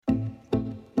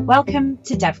Welcome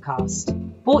to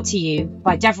Devcast, brought to you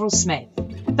by Deverell Smith,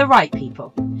 the right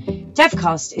people.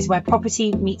 Devcast is where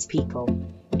property meets people,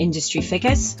 industry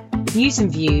figures, news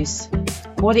and views,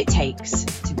 what it takes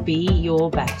to be your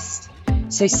best.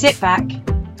 So sit back,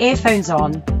 earphones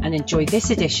on, and enjoy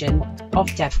this edition of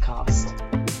Devcast.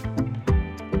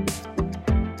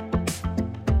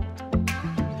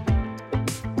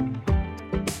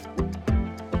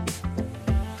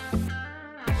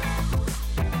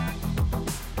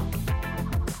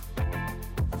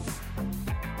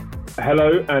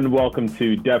 Hello and welcome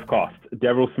to Devcast,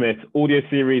 Deverell Smith's audio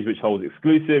series which holds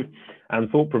exclusive and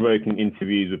thought-provoking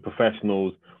interviews with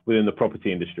professionals within the property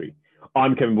industry.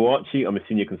 I'm Kevin Boachi. I'm a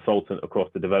senior consultant across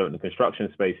the development and construction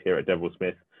space here at Deverell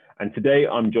Smith, and today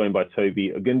I'm joined by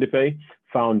Tobi Ogundipe,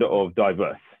 founder of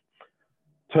Diverse.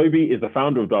 Tobi is the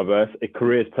founder of Diverse, a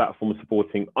careers platform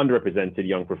supporting underrepresented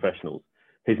young professionals.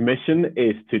 His mission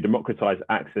is to democratize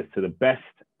access to the best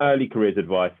early careers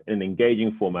advice in an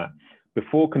engaging format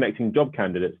before connecting job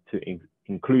candidates to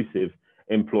inclusive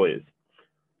employers.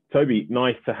 Tobi,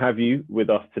 nice to have you with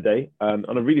us today. And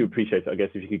I really appreciate it, I guess,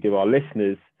 if you could give our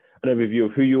listeners an overview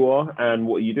of who you are and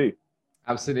what you do.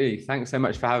 Absolutely. Thanks so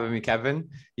much for having me, Kevin.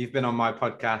 You've been on my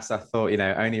podcast. I thought,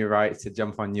 only right to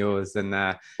jump on yours and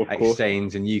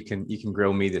exchange, and you can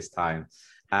grill me this time.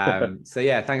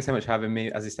 Thanks so much for having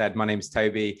me. As I said, my name is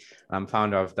Tobi. I'm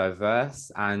founder of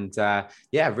Diverse, and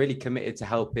really committed to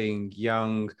helping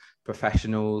young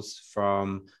professionals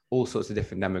from all sorts of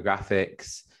different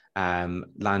demographics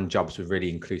land jobs with really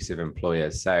inclusive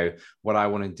employers. So what I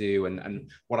want to do and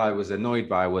what I was annoyed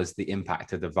by was the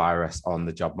impact of the virus on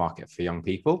the job market for young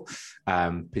people,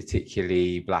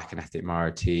 particularly Black and ethnic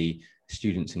minority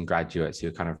students and graduates who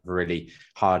are kind of really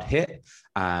hard hit.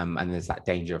 And there's that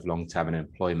danger of long-term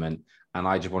unemployment. And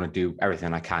I just want to do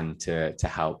everything I can to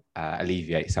help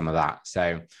alleviate some of that.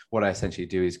 So what I essentially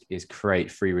do is create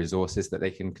free resources that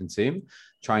they can consume,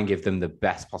 try and give them the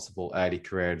best possible early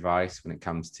career advice when it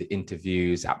comes to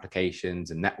interviews,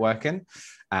 applications, and networking,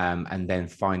 and then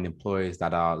find employers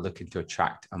that are looking to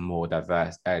attract a more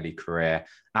diverse early career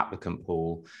applicant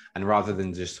pool. And rather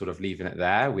than just sort of leaving it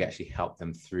there, we actually help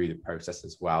them through the process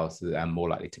as well, so that they're more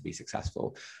likely to be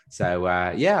successful. So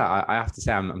I have to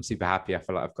say I'm super happy. I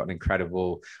feel like I've got an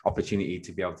incredible opportunity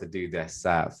to be able to do this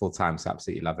full time. So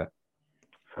absolutely love it.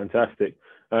 Fantastic.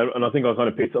 And I think I kind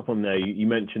of picked up on there. You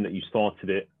mentioned that you started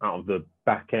it out of the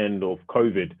back end of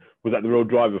COVID. Was that the real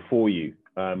driver for you?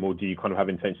 Or do you kind of have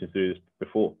intentions to do this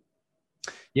before?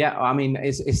 Yeah, I mean,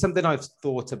 it's something I've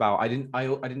thought about. I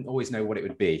didn't always know what it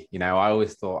would be. I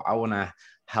always thought I want to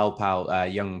help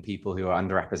out young people who are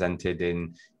underrepresented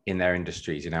in their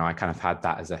industries. I kind of had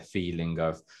that as a feeling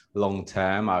of long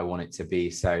term. I want it to be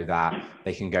so that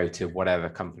they can go to whatever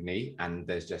company and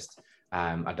there's just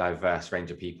a diverse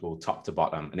range of people top to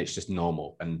bottom, and it's just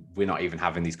normal, and we're not even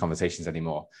having these conversations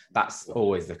anymore. That's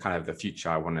always the kind of the future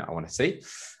I want to see.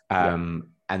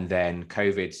 And then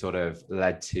COVID sort of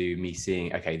led to me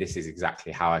seeing, okay, this is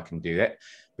exactly how I can do it,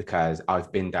 because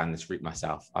I've been down this route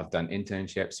myself. I've done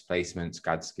internships, placements,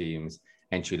 grad schemes,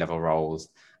 entry-level roles,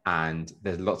 and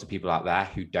there's lots of people out there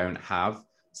who don't have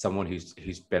someone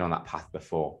who's been on that path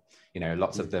before.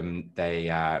 Lots of them,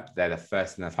 they're the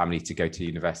first in their family to go to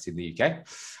university in the UK.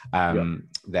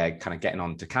 They're kind of getting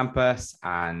onto campus,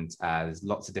 and there's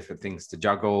lots of different things to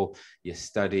juggle: your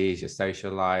studies, your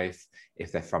social life.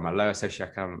 If they're from a lower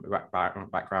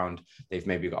socioeconomic background, they've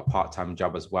maybe got a part-time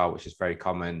job as well, which is very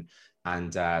common.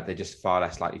 And they're just far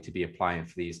less likely to be applying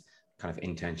for these kind of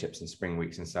internships and spring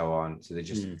weeks and so on. So they're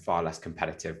just far less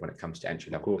competitive when it comes to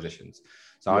entry-level positions.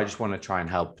 So I just want to try and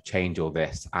help change all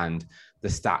this. And the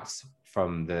stats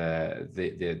from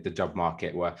the job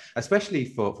market were, especially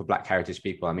for Black heritage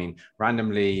people, I mean,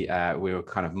 randomly, we were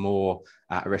kind of more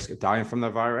at risk of dying from the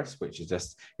virus, which is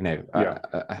just,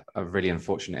 a really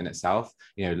unfortunate in itself,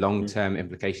 long-term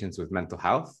implications with mental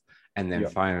health. And then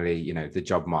finally, the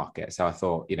job market. So I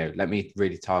thought, let me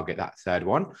really target that third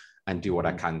one and do what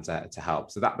I can to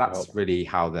help. So that's really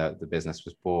how the business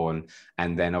was born.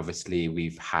 And then obviously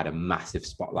we've had a massive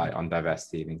spotlight on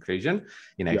diversity and inclusion.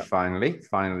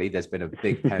 Finally, there's been a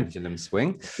big pendulum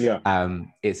swing.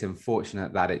 It's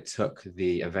unfortunate that it took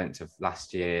the event of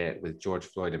last year with George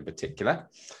Floyd in particular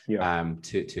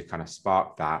to kind of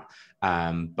spark that.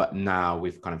 But now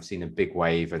we've kind of seen a big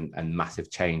wave and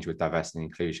massive change with diversity and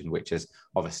inclusion, which has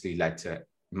obviously led to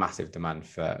massive demand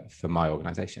for my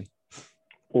organization.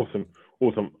 Awesome.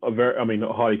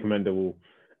 A highly commendable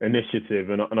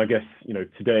initiative. And I guess,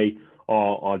 today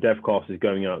our Devcast is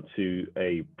going out to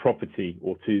a property,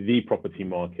 or to the property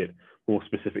market, more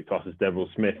specific to us as Deverell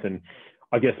Smith. And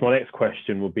I guess my next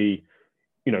question will be,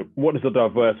 what does a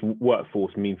diverse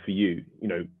workforce mean for you?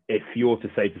 If you're to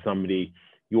say to somebody,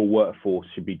 your workforce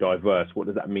should be diverse, what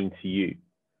does that mean to you?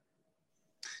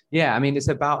 Yeah, I mean, it's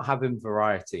about having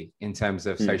variety in terms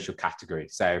of social category.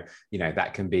 So,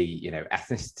 that can be,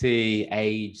 ethnicity,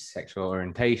 age, sexual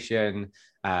orientation,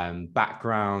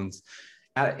 backgrounds.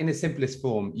 In its simplest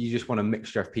form, you just want a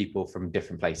mixture of people from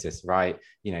different places, right?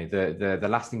 The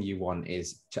last thing you want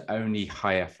is to only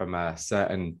hire from a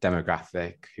certain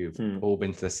demographic who've all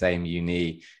been to the same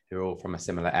uni, who are all from a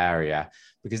similar area,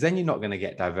 because then you're not going to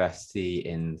get diversity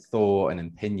in thought and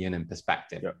opinion and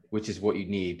perspective, which is what you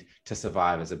need to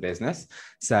survive as a business.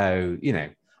 So,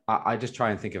 I just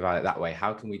try and think about it that way.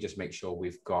 How can we just make sure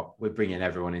we're bringing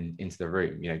everyone into the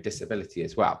room, disability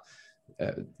as well.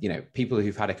 People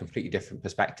who've had a completely different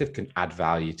perspective can add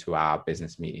value to our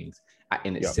business meetings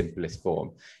in its simplest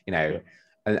form,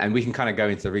 and we can kind of go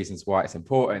into the reasons why it's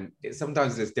important.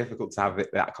 Sometimes it's difficult to have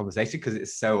that conversation because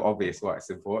it's so obvious why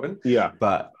it's important.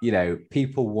 But,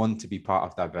 people want to be part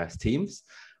of diverse teams.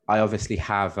 I obviously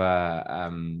have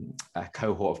a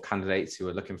cohort of candidates who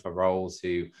are looking for roles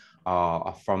who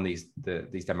are from these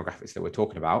demographics that we're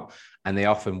talking about, and they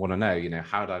often want to know,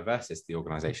 how diverse is the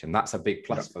organization. That's a big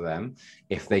plus for them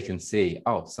if they can see,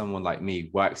 someone like me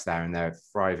works there and they're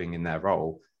thriving in their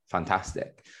role.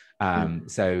 Fantastic.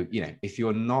 So, if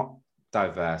you're not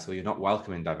diverse or you're not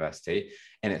welcoming diversity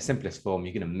in its simplest form,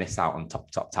 you're going to miss out on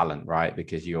top talent, right?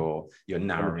 Because you're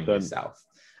narrowing 100%. Yourself.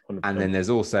 100%. And then there's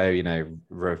also,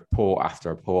 report after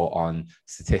report on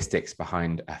statistics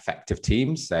behind effective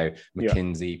teams. So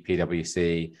McKinsey,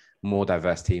 PwC, more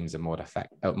diverse teams are more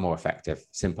effective.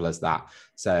 Simple as that.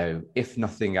 So if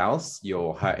nothing else,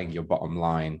 you're hurting your bottom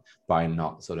line by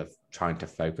not sort of trying to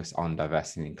focus on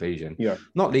diversity and inclusion.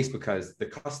 Not least because the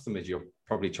customers you're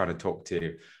probably trying to talk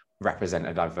to represent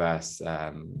a diverse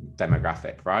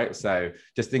demographic, right? So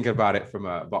just think about it from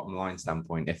a bottom line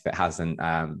standpoint if it hasn't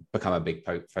become a big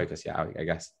focus yet, I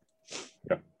guess.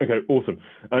 Okay, awesome.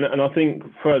 And I think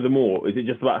furthermore, is it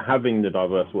just about having the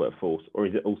diverse workforce, or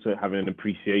is it also having an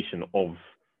appreciation of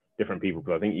different people?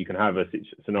 Because I think you can have a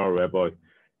scenario whereby,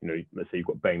 let's say you've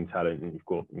got BAME talent and you've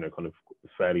got, kind of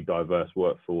fairly diverse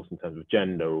workforce in terms of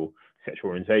gender or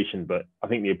sexual orientation, but I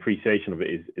think the appreciation of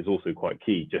it is also quite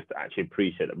key, just to actually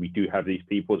appreciate that we do have these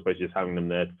people as opposed to just having them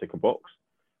there to tick a box.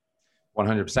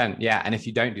 100%. Yeah. And if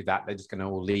you don't do that, they're just going to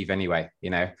all leave anyway.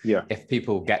 If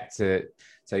people get to,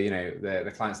 so,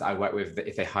 the clients that I work with,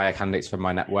 if they hire candidates from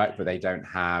my network, but they don't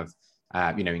have,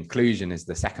 inclusion is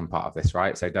the second part of this,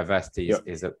 right? So diversity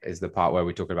is the part where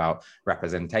we talk about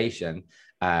representation.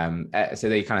 So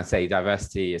they kind of say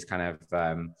diversity is kind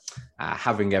of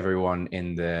having everyone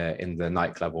in the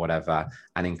nightclub or whatever,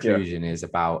 and inclusion is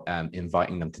about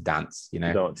inviting them to dance.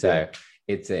 So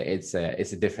it's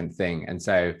a different thing. And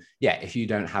so if you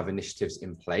don't have initiatives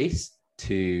in place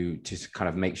to kind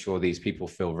of make sure these people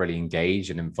feel really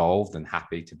engaged and involved and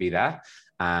happy to be there,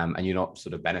 and you're not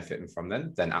sort of benefiting from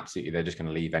them, then absolutely they're just going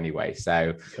to leave anyway.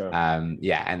 So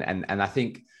and I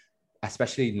think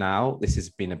especially now this has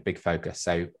been a big focus.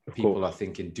 So people are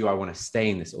thinking, do I want to stay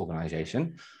in this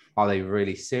organization? Are they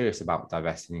really serious about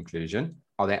diversity and inclusion?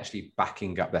 Are they actually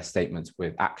backing up their statements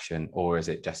with action, or is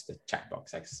it just a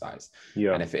checkbox exercise?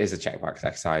 And if it is a checkbox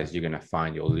exercise, you're going to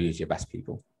find you'll lose your best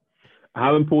people.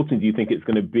 How important do you think it's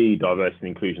going to be, diversity and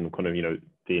inclusion, kind of,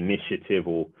 the initiative,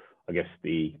 or I guess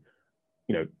the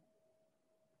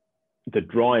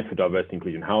drive for diversity and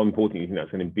inclusion? How important do you think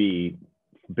that's going to be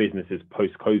for businesses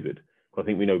post-COVID? I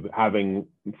think we know, having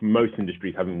most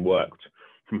industries having worked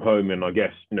from home, and I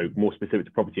guess, more specific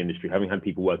to property industry, having had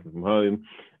people working from home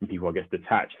and people, I guess,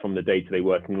 detached from the day-to-day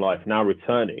working life, now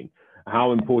returning,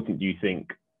 how important do you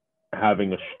think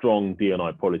having a strong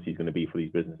D&I policy is going to be for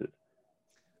these businesses?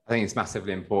 I think it's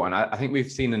massively important. I think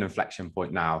we've seen an inflection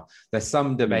point now. There's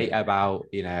some debate about,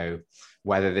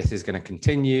 whether this is going to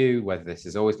continue, whether this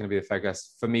is always going to be the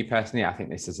focus. For me personally, I think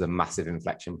this is a massive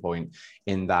inflection point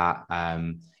in that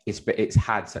it's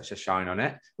had such a shine on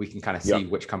it. We can kind of see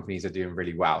which companies are doing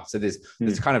really well. So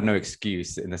there's kind of no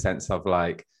excuse in the sense of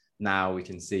like, now we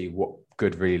can see what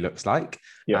good really looks like.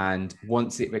 And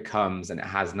once it becomes, and it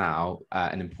has now,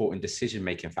 an important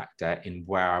decision-making factor in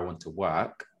where I want to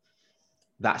work,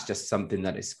 that's just something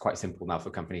that is quite simple now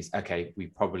for companies. Okay,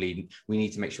 we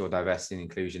need to make sure diversity and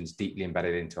inclusion is deeply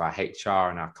embedded into our HR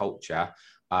and our culture,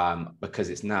 because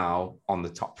it's now on the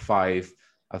top 5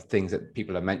 of things that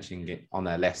people are mentioning it on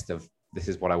their list of, this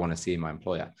is what I want to see in my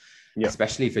employer,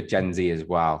 especially for Gen Z as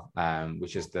well,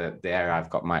 which is the area I've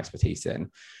got my expertise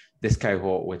in. This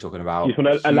cohort we're talking about. You just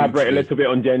want to elaborate a little bit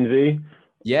on Gen Z?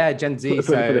 Yeah, Gen Z.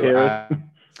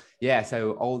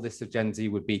 So oldest of Gen Z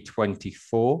would be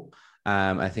 24.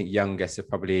 I think youngest are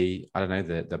probably, I don't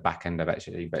know the back end of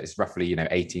actually, but it's roughly,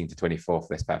 18 to 24 for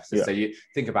this purposes. Yeah. So you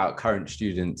think about current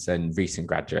students and recent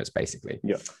graduates, basically.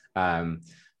 Yeah.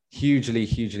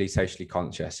 Hugely socially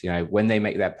conscious. When they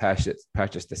make their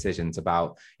purchase decisions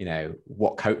about,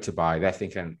 what coat to buy, they're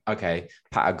thinking, okay,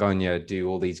 Patagonia do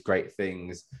all these great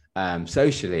things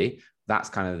socially. That's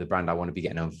kind of the brand I want to be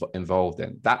getting involved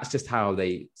in. That's just how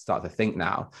they start to think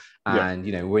now. And,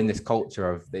 we're in this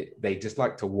culture of they just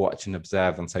like to watch and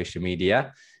observe on social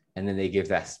media. And then they give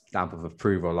their stamp of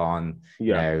approval on,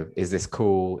 is this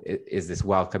cool? Is this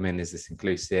welcoming? Is this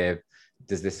inclusive?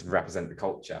 Does this represent the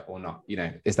culture or not?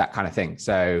 Is that kind of thing.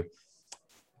 So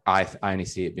I only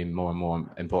see it being more and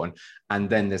more important. And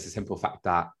then there's the simple fact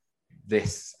that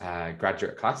this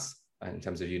graduate class, in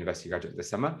terms of university graduate this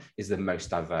summer, is the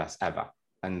most diverse ever.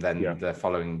 And then the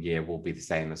following year will be the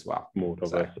same as well. More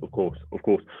diverse, of course.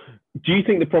 Do you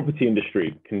think the property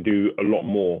industry can do a lot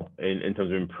more in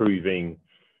terms of improving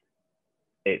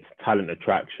its talent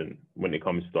attraction when it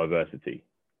comes to diversity?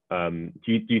 Do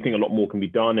you think a lot more can be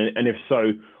done? And if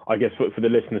so, I guess for the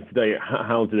listeners today,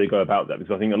 how do they go about that?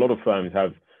 Because I think a lot of firms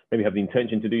maybe have the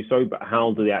intention to do so, but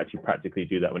how do they actually practically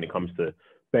do that when it comes to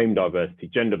BAME diversity,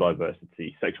 gender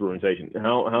diversity, sexual orientation?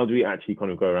 How do we actually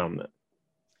kind of go around that?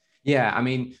 Yeah, I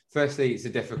mean, firstly, it's a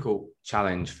difficult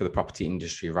challenge for the property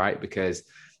industry, right? Because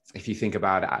if you think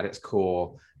about it at its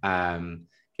core,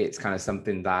 it's kind of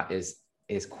something that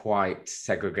is quite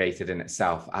segregated in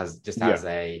itself as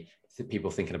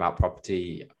people thinking about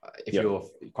property. If you're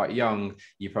quite young,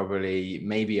 you probably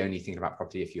maybe only thinking about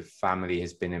property if your family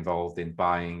has been involved in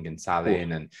buying and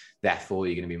selling, and therefore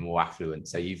you're going to be more affluent.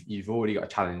 So you've already got a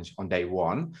challenge on day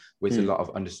one, which a lot of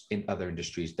in other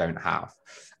industries don't have.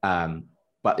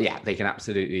 But yeah, they can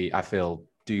absolutely, I feel,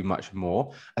 do much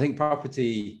more. I think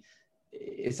property,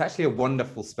 it's actually a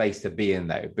wonderful space to be in,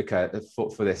 though, because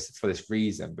for this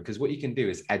reason, because what you can do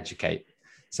is educate.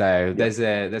 So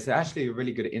there's actually a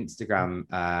really good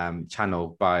Instagram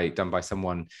channel done by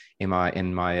someone in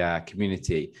my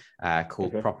community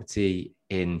called Property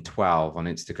in 12 on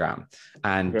Instagram,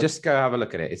 and just go have a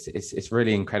look at it. It's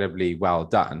really incredibly well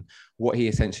done. What he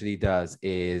essentially does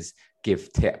is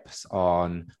give tips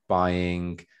on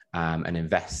buying and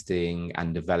investing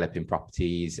and developing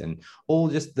properties, and all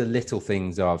just the little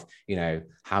things of,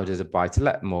 how does a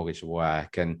buy-to-let mortgage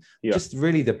work, and just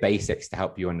really the basics to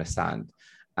help you understand.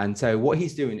 And so what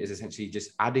he's doing is essentially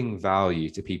just adding value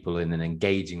to people in an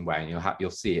engaging way. And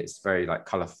you'll see it's very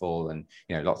colorful and,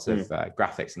 lots of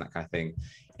graphics and that kind of thing,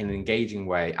 in an engaging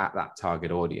way at that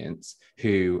target audience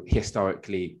who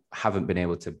historically haven't been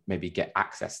able to maybe get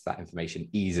access to that information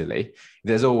easily.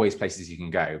 There's always places you can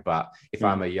go, but if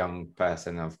I'm a young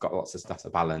person, I've got lots of stuff to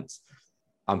balance,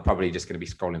 I'm probably just going to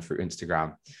be scrolling through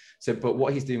Instagram. But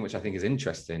what he's doing, which I think is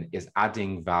interesting, is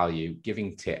adding value,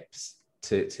 giving tips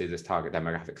to this target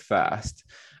demographic first,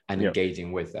 and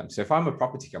engaging with them. So if I'm a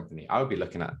property company, I would be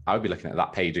looking at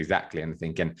that page exactly and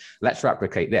thinking, let's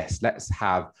replicate this. Let's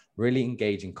have really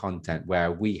engaging content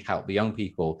where we help the young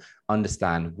people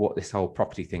understand what this whole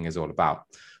property thing is all about.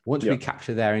 Once we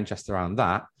capture their interest around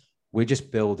that, we're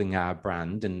just building our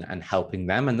brand and helping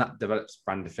them, and that develops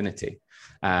brand affinity.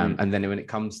 And then when it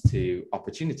comes to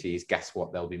opportunities, guess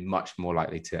what? They'll be much more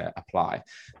likely to apply.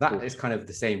 That is kind of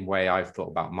the same way I've thought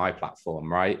about my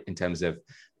platform, right? In terms of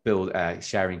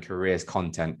sharing careers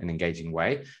content in an engaging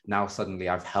way. Now suddenly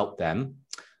I've helped them.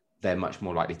 They're much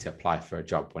more likely to apply for a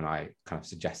job when I kind of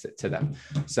suggest it to them.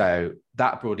 So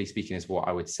that, broadly speaking, is what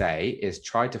I would say, is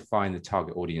try to find the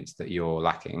target audience that you're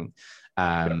lacking,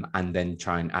 and then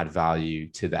try and add value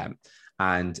to them.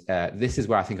 And this is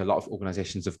where I think a lot of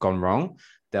organizations have gone wrong.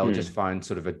 They'll just find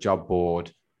sort of a job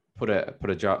board, put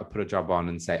a job on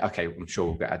and say, okay, I'm sure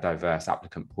we'll get a diverse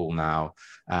applicant pool now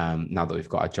that we've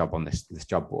got a job on this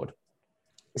job board.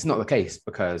 It's not the case,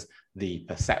 because the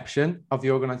perception of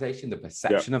the organization, the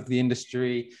perception of the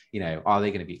industry, are they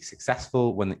going to be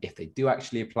successful if they do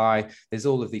actually apply? There's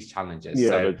all of these challenges.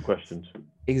 Those questions.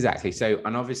 Exactly. So,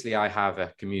 and obviously I have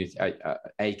a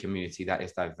community that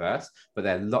is diverse, but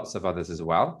there are lots of others as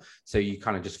well. So you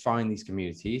kind of just find these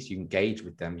communities, you engage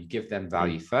with them, you give them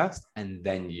value first, and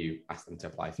then you ask them to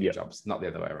apply for your jobs, not the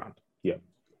other way around. Yeah.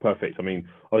 Perfect. I mean,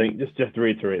 I think just to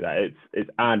reiterate that, it's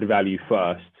add value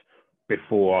first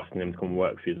before asking them to come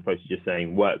work for you, as opposed to just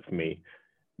saying work for me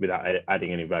without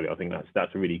adding any value. I think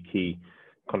that's a really key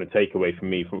kind of takeaway from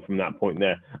me from that point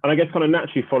there. And I guess kind of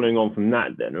naturally following on from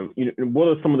that, then, what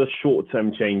are some of the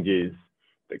short-term changes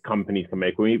that companies can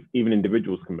make, or even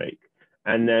individuals can make?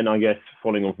 And then I guess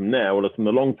following on from there, what are some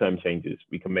of the long-term changes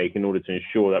we can make in order to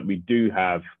ensure that we do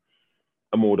have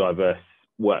a more diverse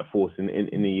workforce in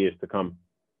the years to come?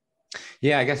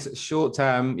 Yeah, I guess short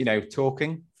term,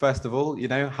 talking, first of all,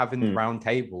 having round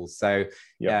tables. So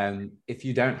if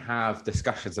you don't have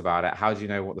discussions about it, how do you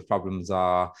know what the problems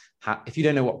are? If you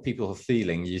don't know what people are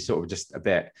feeling, you're sort of just a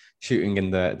bit shooting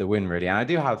in the wind, really. And I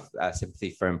do have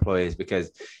sympathy for employers,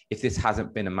 because if this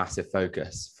hasn't been a massive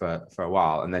focus for a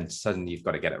while, and then suddenly you've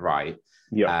got to get it right.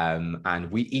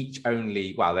 And we each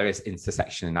only, well, there is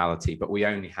intersectionality, but we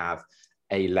only have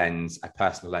a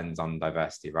personal lens on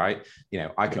diversity, right?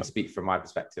 I can speak from my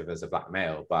perspective as a Black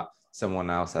male, but someone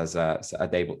else as a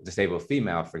disabled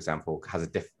female, for example, has a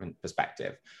different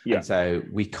perspective. And so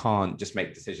we can't just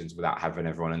make decisions without having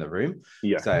everyone in the room.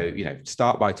 So,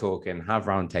 start by talking, have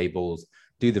round tables,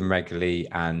 do them regularly,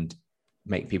 and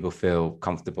make people feel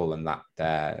comfortable and that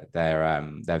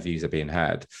their views are being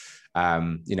heard.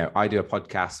 I do a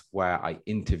podcast where I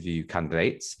interview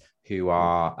candidates who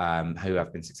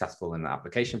have been successful in the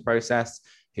application process,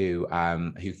 who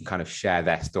can kind of share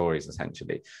their stories,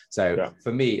 essentially. So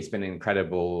for me, it's been an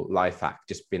incredible life hack,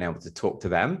 just being able to talk to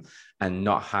them and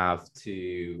not have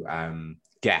to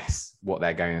guess what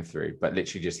they're going through, but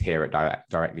literally just hear it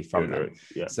directly from them.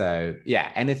 So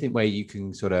anything where you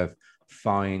can sort of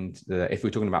find if we're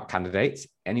talking about candidates,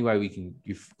 anywhere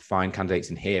you find candidates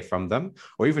and hear from them,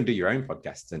 or even do your own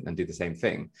podcast and do the same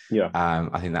thing.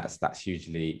 I think that's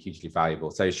hugely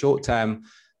valuable. So short term,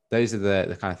 those are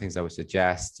the kind of things I would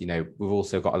suggest. We've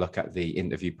also got to look at the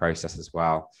interview process as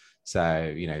well.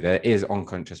 So there is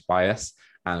unconscious bias,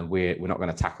 and we're not going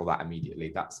to tackle that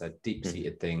immediately. That's a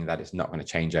deep-seated thing that is not going to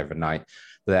change overnight.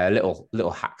 But there are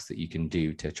little hacks that you can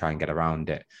do to try and get around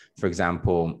it. For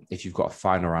example, if you've got a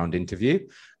final round interview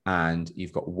and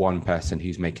you've got one person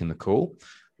who's making the call,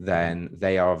 then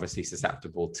they are obviously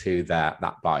susceptible to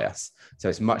that bias. So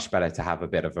it's much better to have a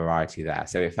bit of variety there.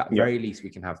 So if at very least we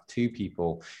can have two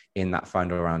people in that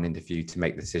final round interview to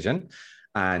make the decision,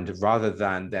 and rather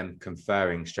than them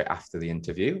conferring straight after the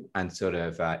interview and sort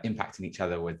of impacting each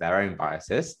other with their own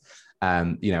biases,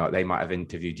 they might have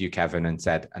interviewed you, Kevin, and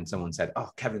someone said, "Oh,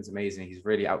 Kevin's amazing. He's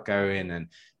really outgoing and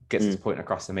gets his point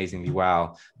across amazingly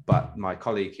well." But my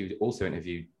colleague who also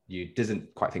interviewed you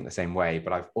doesn't quite think the same way,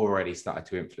 but I've already started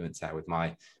to influence her with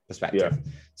my perspective.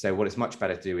 So what it's much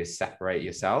better to do is separate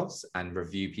yourselves and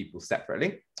review people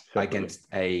separately. Against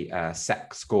a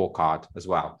set scorecard as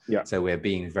well. So we're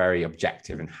being very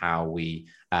objective in how we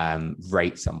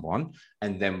rate someone,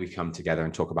 and then we come together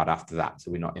and talk about after that.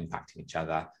 So we're not impacting each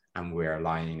other, and we're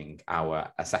aligning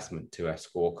our assessment to a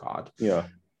scorecard.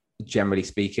 Generally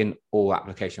speaking, all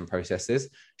application processes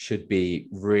should be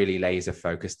really laser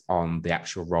focused on the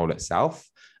actual role itself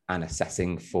and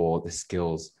assessing for the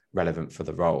skills relevant for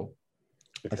the role.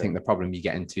 I think the problem you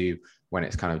get into when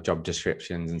it's kind of job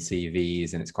descriptions and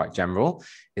CVs and it's quite general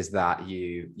is that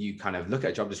you kind of look at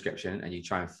a job description and you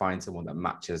try and find someone that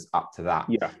matches up to that.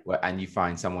 And you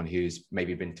find someone who's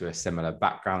maybe been to a similar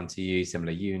background to you,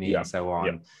 similar uni and so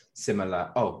on,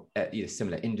 similar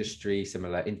industry,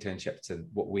 similar internship to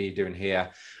what we're doing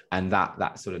here. And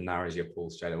that sort of narrows your pool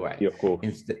straight away.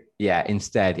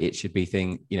 Instead, it should be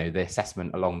the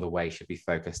assessment along the way should be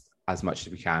focused as much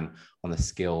as we can on the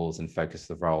skills and focus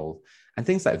the role. And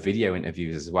things like video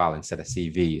interviews as well, instead of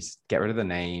CVs. Get rid of the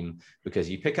name, because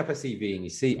you pick up a CV and you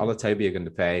see Tobi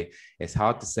Ogundipe. It's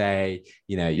hard to say,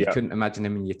 you couldn't imagine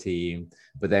him in your team.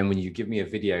 But then when you give me a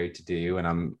video to do and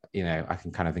I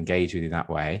can kind of engage with you that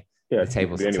way, the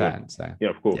tables turn. So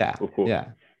of course.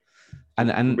 And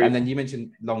then you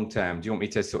mentioned long term. Do you want me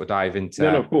to sort of dive into?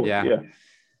 No, of course.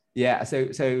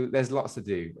 So there's lots to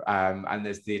do, and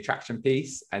there's the attraction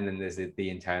piece, and then there's the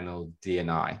internal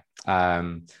D&I.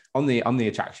 On the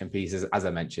attraction piece, as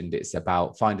I mentioned, it's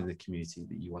about finding the community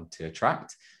that you want to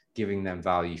attract, giving them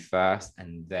value first,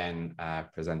 and then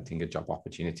presenting a job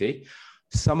opportunity.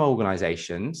 Some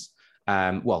organizations,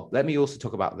 let me also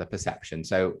talk about the perception.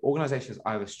 So organizations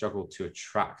either struggle to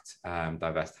attract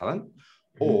diverse talent,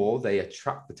 or they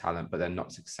attract the talent, but they're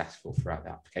not successful throughout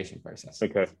the application process.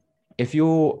 If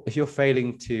you're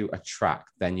failing to attract,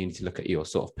 then you need to look at your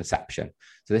sort of perception.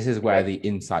 So this is where the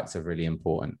insights are really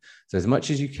important. So as much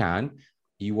as you can,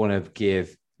 you want to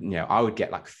give, I would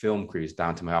get like film crews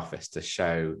down to my office to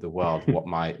show the world what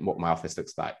my office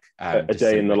looks like. A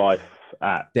day in the life.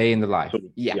 Day in the life.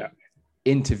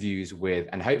 Interviews with,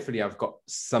 and hopefully I've got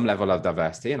some level of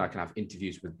diversity and I can have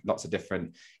interviews with lots of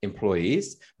different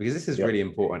employees, because this is really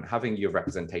important, having your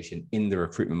representation in the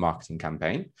recruitment marketing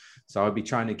campaign. So I would be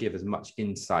trying to give as much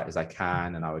insight as I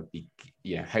can, and I would be,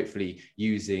 hopefully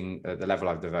using the level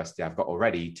of diversity I've got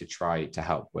already to try to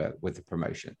help with the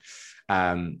promotion.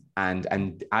 And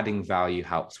adding value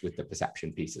helps with the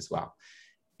perception piece as well.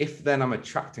 If then I'm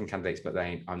attracting candidates, but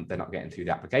they're not getting through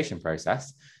the application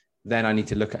process, then I need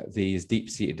to look at these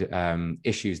deep-seated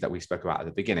issues that we spoke about at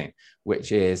the beginning,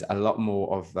 which is a lot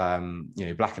more of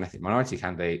Black and ethnic minority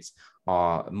candidates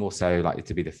are more so likely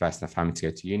to be the first in their family to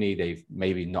go to uni. They've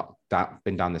maybe not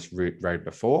been down this road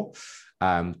before.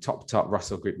 Top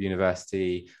Russell Group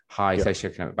University, high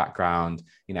socioeconomic background.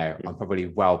 I'm probably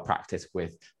well practiced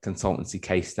with consultancy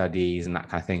case studies and that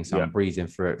kind of thing. So I'm breezing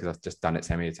through it because I've just done it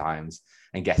so many times.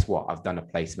 And guess what? I've done a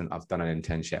placement, I've done an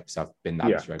internship, so I've been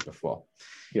down this road before.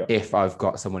 If I've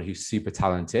got someone who's super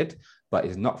talented, but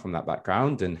is not from that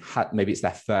background and maybe it's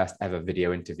their first ever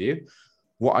video interview,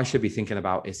 what I should be thinking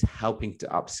about is helping to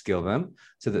upskill them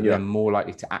so that they're more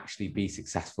likely to actually be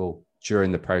successful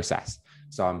during the process.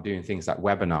 So I'm doing things like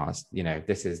webinars.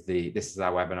 This is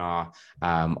our webinar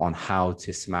on how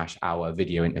to smash our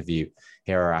video interview.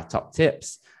 Here are our top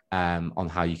tips on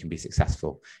how you can be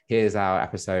successful. Here's our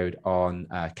episode on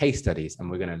case studies,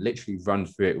 and we're going to literally run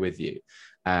through it with you.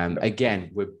 Again,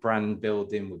 we're brand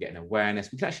building, we're getting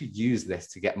awareness. We can actually use this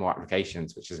to get more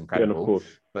applications, which is incredible,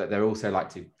 but they're also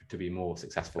likely to be more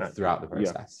successful throughout the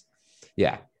process.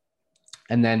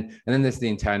 And then there's the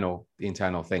internal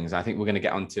things. I think we're going to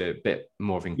get onto a bit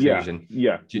more of inclusion.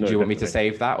 Do you want me to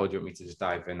save that, or do you want me to just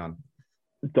dive in on?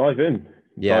 Dive in.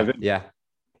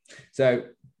 So,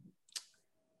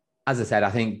 as I said, I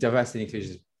think diversity and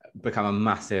inclusion has become a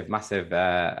massive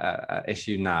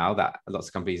issue now that lots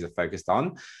of companies are focused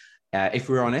on. If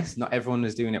we're honest, not everyone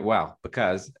is doing it well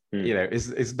because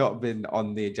it's not been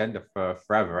on the agenda for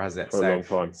forever, has it? For a long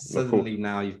time. Suddenly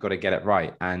now you've got to get it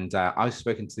right. And I've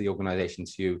spoken to the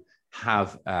organizations who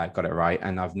have got it right,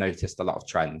 and I've noticed a lot of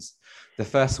trends. The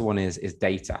first one is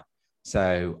data.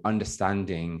 So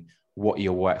understanding what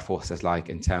your workforce is like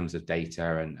in terms of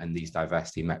data and these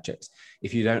diversity metrics.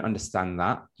 If you don't understand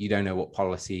that, you don't know what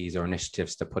policies or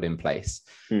initiatives to put in place.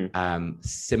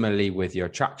 Similarly with your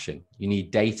attraction, you need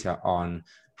data on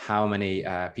how many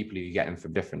people are you getting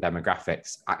from different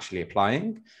demographics actually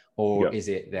applying, or is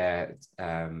it they're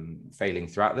failing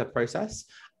throughout the process?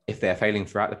 If they're failing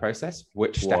throughout the process,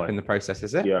 which step in the process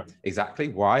is it? Exactly.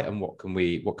 Why, and what can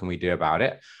we do about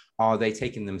it? Are they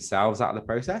taking themselves out of the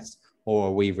process, or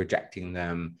are we rejecting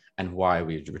them, and why are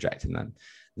we rejecting them?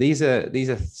 These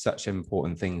are such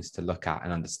important things to look at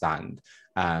and understand,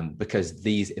 because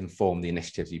these inform the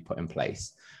initiatives you put in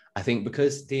place. I think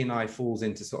because D&I falls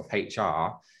into sort of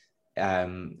HR,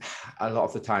 a lot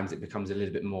of the times it becomes a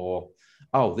little bit more,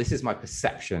 this is my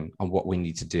perception on what we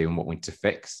need to do and what we need to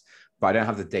fix, but I don't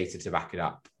have the data to back it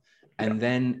up. And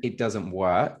then it doesn't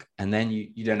work. And then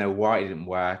you don't know why it didn't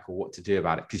work or what to do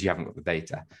about it because you haven't got the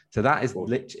data. So that is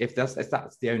if that's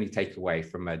the only takeaway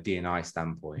from a D&I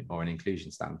standpoint or an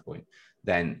inclusion standpoint,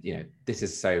 then this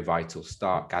is so vital.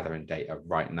 Start gathering data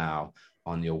right now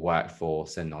on your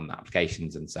workforce and on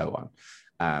applications and so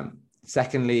on.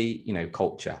 Secondly,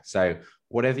 culture. So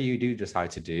whatever you do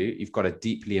decide to do, you've got to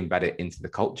deeply embed it into the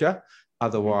culture.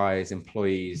 Otherwise,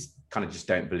 employees kind of just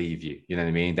don't believe you. You know what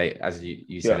I mean? They, as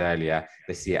you said earlier,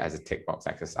 they see it as a tick box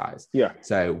exercise.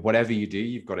 So whatever you do,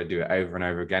 you've got to do it over and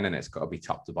over again, and it's got to be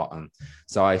top to bottom.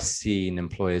 So I've seen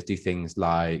employers do things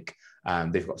like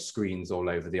they've got screens all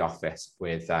over the office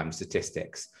with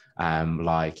statistics,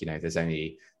 there's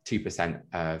only 2%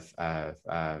 of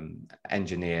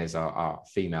engineers are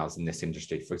females in this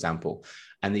industry, for example.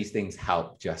 And these things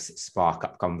help just spark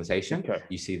up conversation.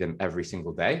 You see them every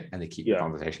single day and they keep the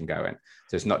conversation going.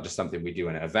 So it's not just something we do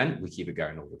in an event, we keep it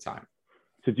going all the time.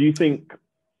 So do you think,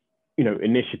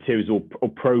 initiatives or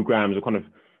programs or kind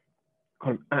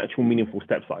of actual meaningful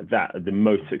steps like that are the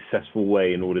most successful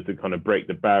way in order to kind of break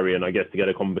the barrier and I guess to get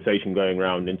a conversation going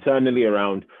around internally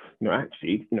around, I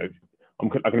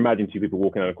can imagine two people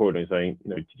walking down a corridor and saying,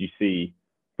 did you see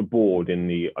the board in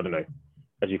the, I don't know,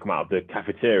 as you come out of the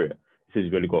cafeteria, it says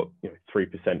you've only got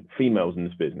 3% females in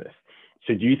this business.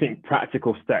 So do you think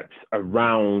practical steps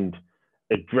around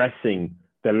addressing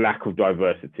the lack of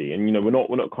diversity, and we're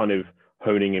not kind of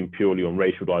honing in purely on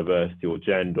racial diversity or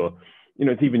gender,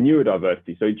 it's even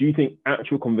neurodiversity. So do you think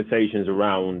actual conversations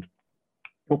around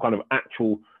what kind of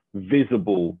actual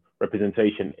visible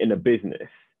representation in a business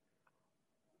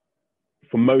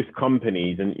for most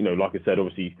companies, and like I said,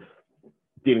 obviously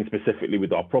dealing specifically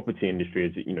with our property industry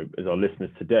as our listeners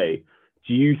today,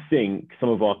 do you think some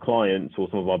of our clients or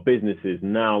some of our businesses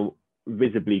now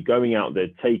visibly going out there,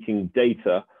 taking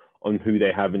data on who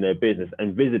they have in their business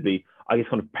and visibly, I guess,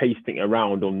 kind of pasting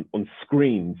around on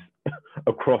screens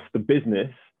across the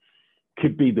business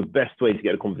could be the best way to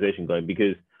get a conversation going?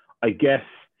 Because I guess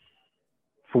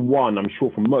for one, I'm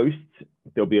sure for most,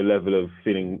 there'll be a level of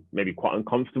feeling maybe quite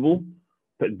uncomfortable,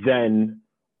 but then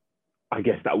I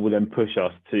guess that will then push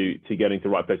us to getting to the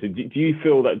right place. So do you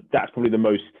feel that that's probably the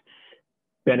most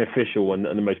beneficial and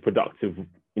the most productive,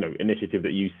 initiative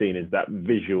that you've seen is that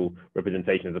visual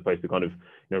representation, as opposed to kind of,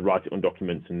 write it on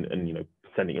documents and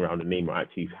sending it around an email.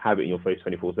 Actually have it in your face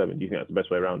 24/7. Do you think that's the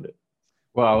best way around it?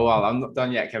 Well, I'm not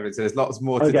done yet, Kevin. So there's lots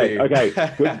more to do. Okay.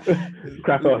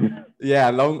 Crack on. Yeah,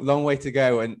 long way to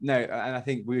go. And I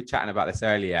think we were chatting about this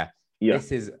earlier. Yeah.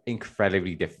 This is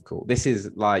incredibly difficult. This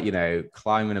is like,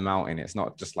 climbing a mountain. It's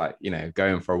not just like,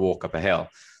 going for a walk up a hill.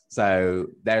 So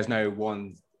there's no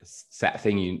one set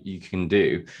thing you can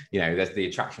do. There's the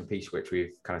attraction piece, which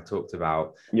we've kind of talked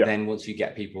about. Yeah. Then once you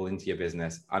get people into your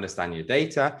business, understand your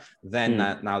data, then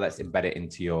now let's embed it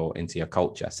into your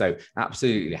culture. So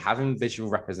absolutely, having visual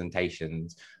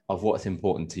representations of what's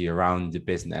important to you around the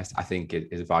business, I think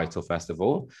is vital, first of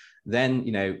all. Then,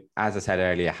 as I said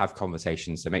earlier, have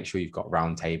conversations. So make sure you've got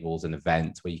round tables and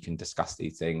events where you can discuss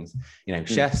these things,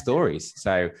 share stories.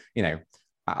 So,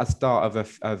 at the start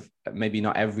of maybe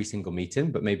not every single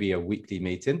meeting, but maybe a weekly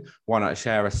meeting, why not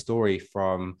share a story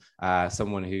from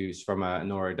someone who's from a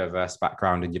neurodiverse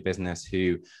background in your business,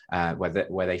 who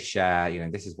where they share,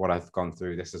 this is what I've gone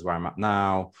through, this is where I'm at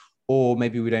now. Or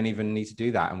maybe we don't even need to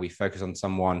do that, and we focus on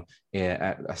someone,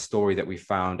 a story that we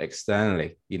found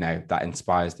externally, that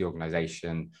inspires the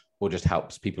organization or just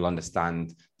helps people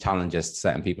understand challenges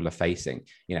certain people are facing.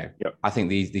 Yep. I think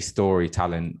the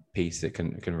storytelling piece, it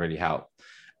can really help.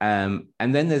 And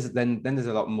then there's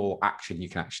a lot more action you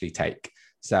can actually take.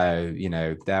 So,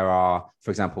 there are,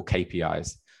 for example,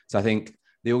 KPIs. So I think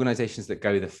the organizations that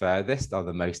go the furthest are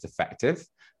the most effective.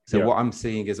 So what I'm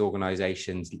seeing is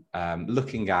organizations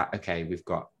looking at, okay, we've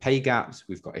got pay gaps,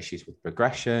 we've got issues with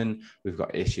progression, we've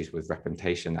got issues with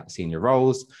representation at senior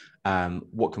roles.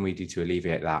 What can we do to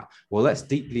alleviate that? Well, let's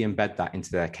deeply embed that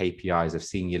into their KPIs of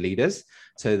senior leaders,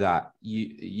 so that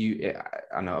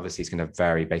I know obviously it's going to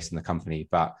vary based on the company,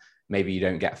 but maybe you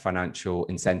don't get financial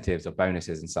incentives or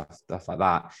bonuses and stuff like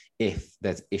that if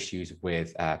there's issues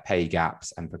with pay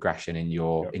gaps and progression in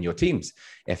your teams.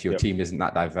 If your team isn't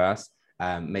that diverse,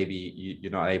 maybe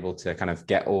you're not able to kind of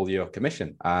get all your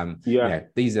commission.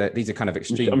 These are kind of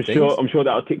extreme things. I'm sure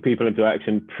that'll kick people into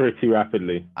action pretty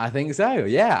rapidly. I think so.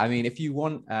 Yeah. I mean, if you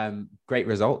want great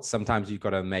results, sometimes you've got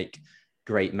to make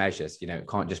great measures. It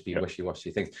can't just be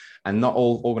wishy-washy things. And not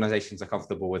all organizations are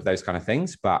comfortable with those kind of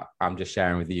things, but I'm just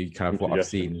sharing with you kind of what I've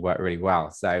seen work really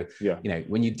well. So,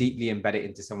 when you deeply embed it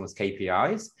into someone's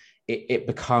KPIs, it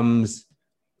becomes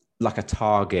like a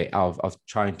target of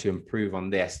trying to improve on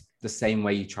this, the same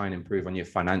way you try and improve on your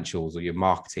financials or your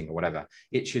marketing or whatever.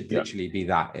 It should literally be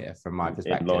that, from my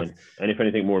perspective. And if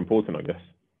anything more important, I guess.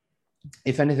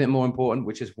 If anything more important,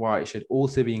 which is why it should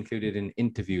also be included in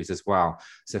interviews as well.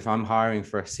 So if I'm hiring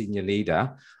for a senior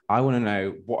leader, I want to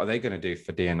know, what are they going to do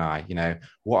for D&I?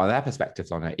 What are their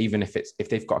perspectives on it? Even if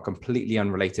they've got a completely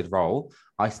unrelated role,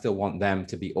 I still want them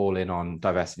to be all in on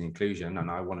diversity and inclusion.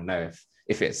 And I want to know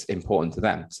if it's important to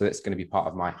them. So it's going to be part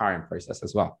of my hiring process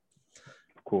as well.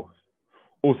 Of course.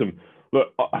 Awesome.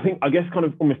 Look, I guess kind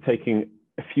of almost taking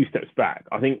a few steps back,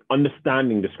 I think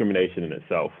understanding discrimination in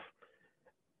itself,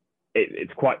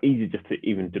 it's quite easy just to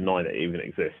even deny that it even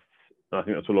exists. And I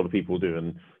think that's what a lot of people do.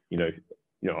 And,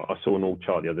 I saw an org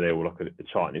chart the other day, or like a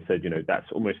chart, and it said,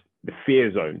 that's almost the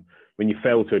fear zone. When you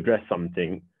fail to address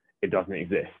something, it doesn't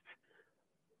exist.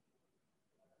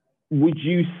 Would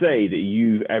you say that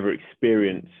you've ever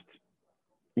experienced,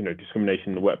 discrimination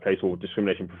in the workplace or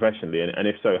discrimination professionally? And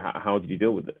if so, how did you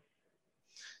deal with it?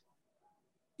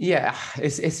 Yeah,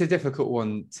 it's a difficult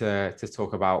one to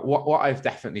talk about. What I've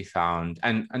definitely found,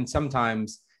 and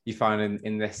sometimes you find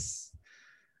in this,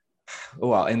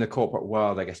 well, in the corporate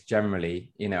world, I guess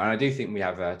generally, and I do think we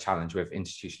have a challenge with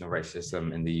institutional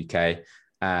racism in the UK,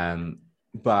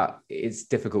 but it's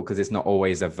difficult because it's not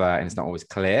always overt and it's not always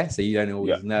clear. So you don't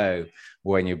always know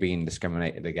when you're being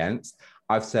discriminated against.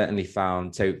 I've certainly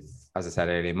found, so as I said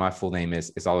earlier, my full name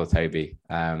is Tobi.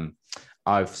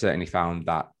 I've certainly found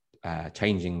that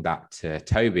changing that to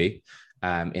Tobi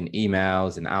in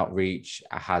emails and outreach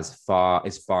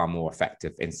is far more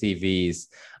effective. In CVs,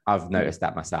 I've noticed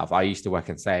that myself. I used to work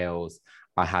in sales.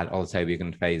 I had Tobi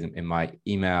Ogundipe in my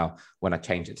email. When I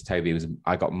changed it to Tobi,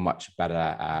 I got much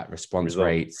better response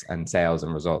rates and sales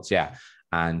and results. Yeah.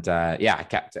 And I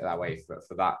kept it that way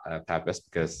for that purpose,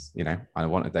 because, I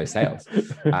wanted those sales.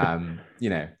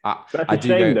 That's a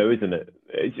shame though, isn't it?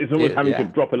 It's almost having to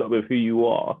drop a little bit of who you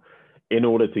are in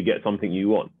order to get something you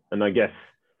want. And I guess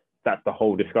that's the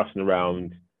whole discussion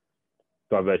around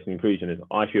diversity and inclusion, is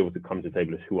I should be able to come to the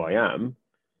table as who I am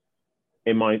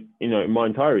in my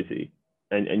entirety.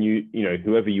 And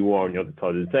whoever you are on the other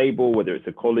side of the table, whether it's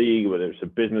a colleague, whether it's a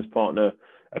business partner,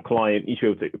 a client, you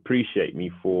should be able to appreciate me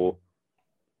for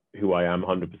who I am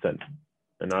 100%.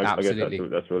 And I guess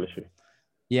that's a real issue.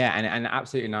 Yeah, and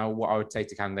absolutely. Now, what I would say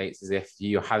to candidates is, if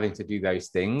you're having to do those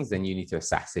things, then you need to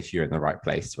assess if you're in the right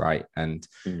place, right? And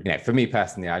for me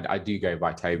personally, I do go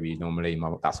by Toby normally.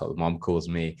 That's what mom calls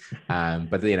me.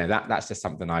 But that's just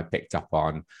something I picked up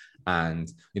on,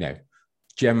 and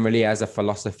generally as a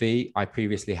philosophy, I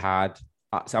previously had.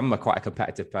 So I'm quite a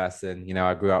competitive person.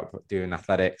 I grew up doing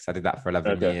athletics. I did that for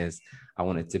 11 years. I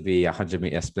wanted to be a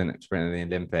 100-meter sprinter in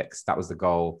the Olympics. That was the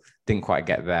goal. Didn't quite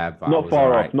get there, but not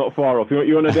far off. Not far off.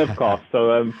 You're on a devcast,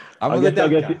 so I'm on the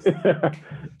devcast.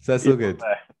 So that's all good.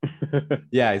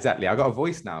 Yeah, exactly. I got a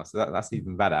voice now, so that's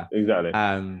even better. Exactly.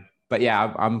 But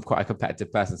yeah, I'm quite a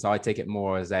competitive person, so I take it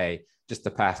more as just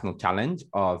a personal challenge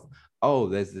of, oh,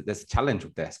 there's a challenge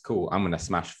with this. Cool. I'm going to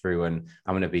smash through and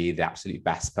I'm going to be the absolute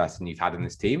best person you've had in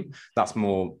this team. That's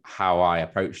more how I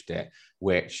approached it,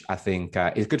 which I think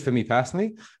is good for me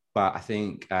personally. But I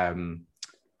think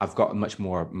I've got a much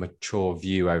more mature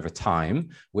view over time,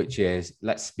 which is,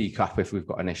 let's speak up if we've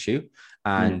got an issue.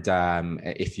 And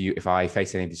if I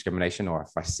face any discrimination, or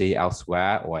if I see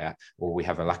elsewhere, or we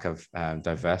have a lack of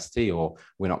diversity, or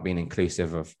we're not being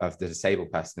inclusive of the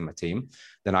disabled person in my team,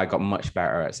 then I got much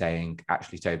better at saying,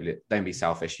 actually, Toby, don't be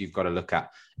selfish. You've got to look at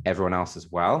everyone else as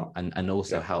well, and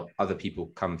also help other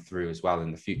people come through as well in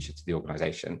the future to the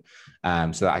organization.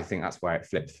 So I think that's where it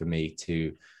flipped for me,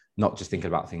 to not just thinking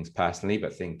about things personally,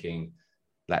 but thinking,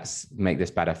 let's make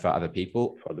this better for other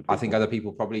people. I think other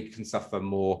people probably can suffer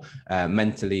more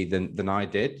mentally than I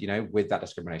did, with that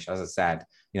discrimination. As I said,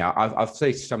 I've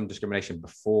faced some discrimination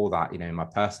before that, in my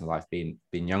personal life, being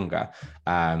younger,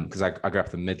 because I grew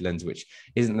up in the Midlands, which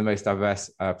isn't the most diverse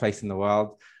place in the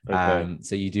world.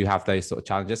 So you do have those sort of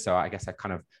challenges. So I guess I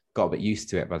kind of got a bit used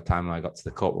to it by the time I got to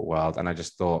the corporate world. And I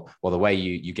just thought, well, the way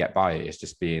you get by it is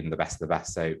just being the best of the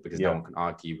best. So because no one can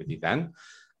argue with you then.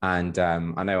 And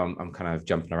I know I'm kind of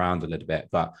jumping around a little bit,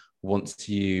 but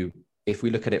if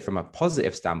we look at it from a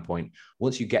positive standpoint,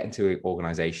 once you get into an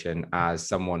organization as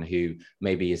someone who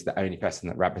maybe is the only person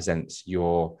that represents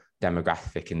your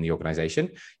demographic in the organization,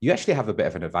 you actually have a bit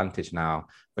of an advantage now,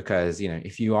 because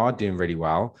if you are doing really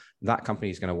well, that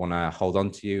company is going to want to hold on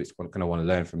to you. It's going to want to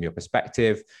learn from your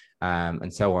perspective,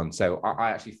 and so on. So I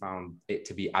actually found it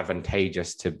to be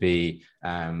advantageous to be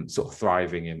sort of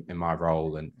thriving in my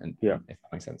role, and if that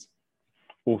makes sense.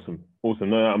 Awesome.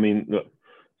 No, I mean, look,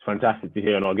 it's fantastic to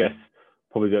hear, and I guess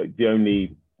probably the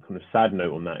only kind of sad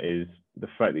note on that is the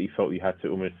fact that you felt you had to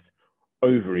almost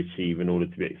overachieve in order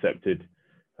to be accepted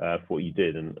for what you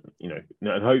did. And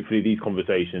and hopefully these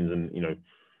conversations and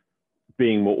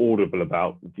being more audible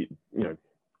about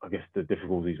I guess the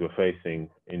difficulties we're facing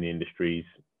in the industries,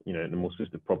 and the more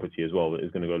specific property as well, that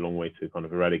is going to go a long way to kind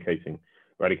of eradicating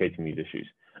these issues.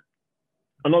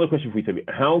 Another question for you, Toby: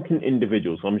 how can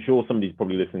individuals, I'm sure somebody's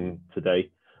probably listening today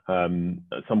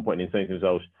at some point and saying to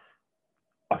themselves,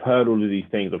 I've heard all of these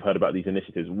things, I've heard about these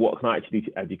initiatives, what can I actually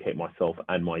do to educate myself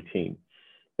and my team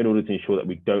in order to ensure that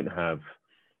we don't have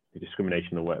the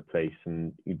discrimination in the workplace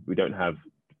and we don't have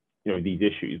these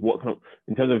issues? What kind of,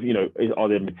 in terms of are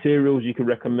there materials you could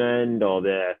recommend? Are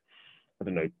there, I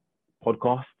don't know,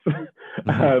 podcasts?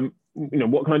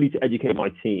 What can I do to educate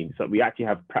my team so that we actually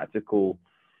have practical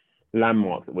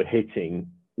landmarks that we're hitting,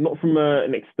 not from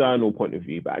an external point of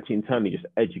view, but actually internally, just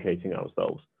educating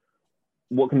ourselves?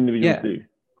 What can individuals do?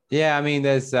 Yeah, I mean,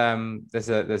 there's a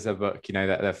book,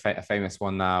 a famous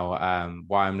one now,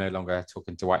 Why I'm No Longer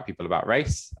Talking to White People About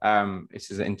Race.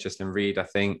 This is an interesting read, I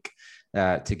think,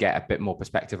 to get a bit more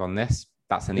perspective on this.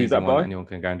 That's an easy one that anyone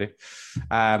can go and do.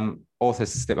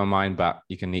 Authors slip my mind, but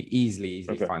you can easily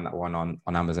find that one on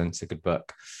Amazon. It's a good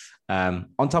book.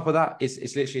 On top of that,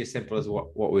 it's literally as simple as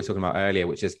what we were talking about earlier,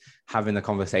 which is having the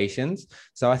conversations.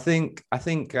 So I feel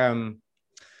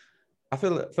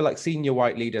like senior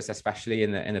white leaders, especially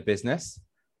in a business,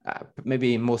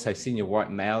 maybe more so senior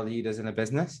white male leaders in a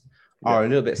business, are a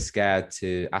little bit scared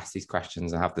to ask these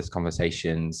questions and have these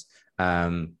conversations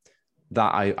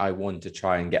that I want to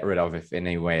try and get rid of if in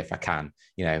any way, if I can.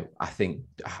 I think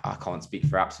I can't speak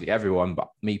for absolutely everyone, but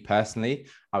me personally,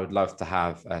 I would love to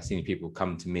have senior people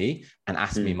come to me and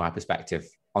ask me my perspective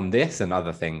on this and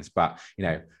other things. But,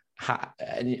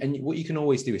 and what you can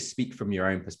always do is speak from your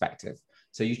own perspective.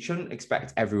 So you shouldn't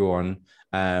expect everyone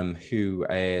who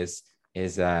is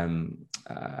an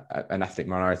ethnic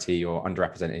minority or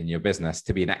underrepresented in your business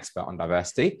to be an expert on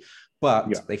diversity,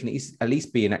 but they can at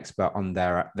least be an expert on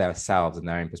themselves and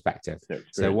their own perspective.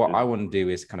 So what I want to do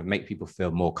is kind of make people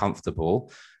feel more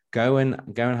comfortable. Go and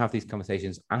have these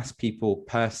conversations. Ask people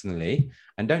personally,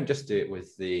 and don't just do it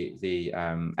with the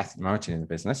ethnic minority in the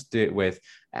business. Do it with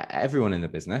everyone in the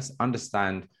business.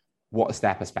 Understand what's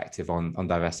their perspective on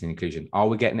diversity and inclusion? Are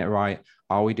we getting it right?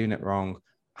 Are we doing it wrong?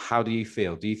 How do you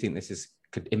feel? Do you think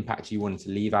could impact you wanting to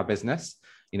leave our business?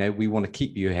 We want to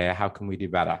keep you here. How can we do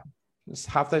better? Let's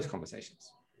have those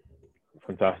conversations.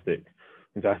 Fantastic.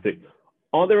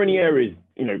 Are there any areas,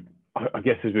 I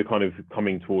guess as we're kind of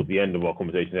coming towards the end of our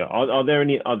conversation there, are there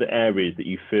any other areas that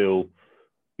you feel,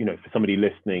 for somebody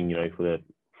listening, for the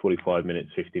 45 minutes,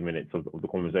 50 minutes of the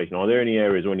conversation, are there any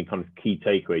areas or any kind of key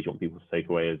takeaways you want people to take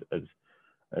away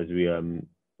as we,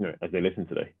 as they listen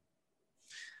today?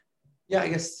 Yeah, I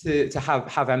guess to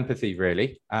have empathy,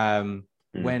 really.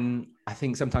 When I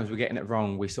think sometimes we're getting it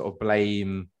wrong, we sort of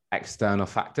blame external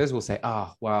factors. We'll say,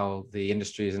 well, the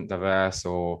industry isn't diverse,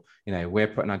 or, we're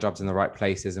putting our jobs in the right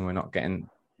places and we're not getting,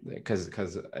 because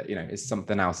it's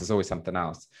something else. There's always something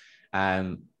else.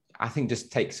 I think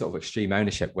just take sort of extreme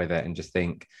ownership with it and just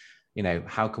think,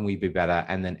 how can we be better?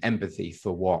 And then empathy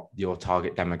for what your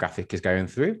target demographic is going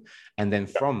through. And then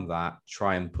from that,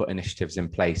 try and put initiatives in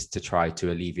place to try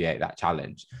to alleviate that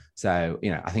challenge. So,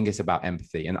 I think it's about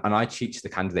empathy. And I teach the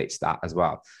candidates that as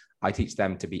well. I teach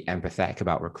them to be empathetic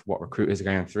about what recruiters are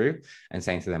going through, and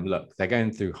saying to them, look, they're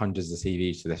going through hundreds of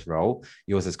CVs for this role.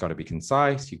 Yours has got to be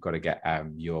concise. You've got to get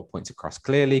your points across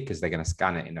clearly, because they're going to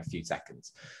scan it in a few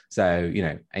seconds. So,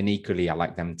 and equally, I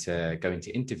like them to go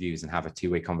into interviews and have a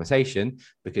two-way conversation,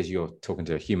 because you're talking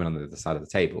to a human on the other side of the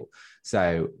table.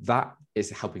 So that is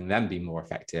helping them be more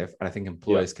effective. And I think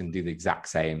employers can do the exact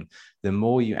same. The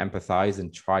more you empathize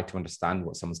and try to understand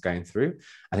what someone's going through,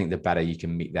 I think the better you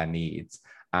can meet their needs.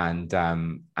 And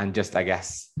just, I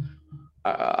guess,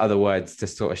 other words to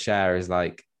sort of share is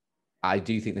like, I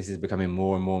do think this is becoming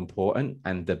more and more important,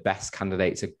 and the best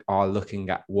candidates are looking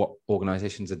at what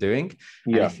organizations are doing.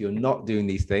 And if you're not doing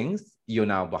these things, you're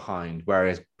now behind.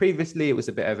 Whereas previously it was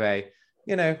a bit of a,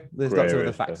 there's lots of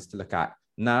other factors to look at.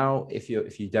 Now, if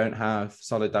you don't have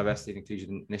solid diversity and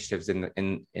inclusion initiatives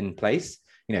in place,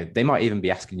 they might even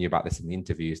be asking you about this in the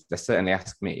interviews. They certainly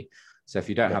ask me. So if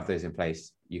you don't have those in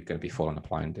place, you're going to be falling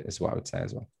behind, is what I would say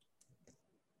as well.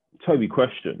 Toby,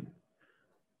 question.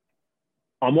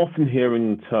 I'm often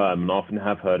hearing the term, and often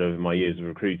have heard over my years of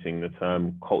recruiting, the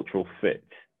term cultural fit.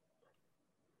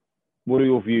 What are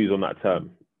your views on that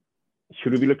term?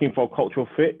 Should we be looking for a cultural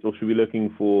fit, or should we be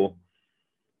looking for,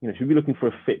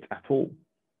 a fit at all?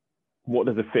 What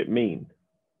does a fit mean?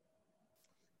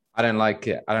 I don't like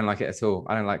it. I don't like it at all.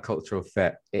 I don't like cultural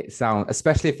fit. It sounds,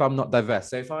 especially if I'm not diverse.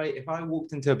 So if I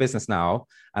walked into a business now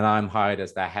and I'm hired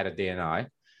as their head of D&I,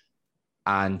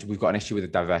 and we've got an issue with the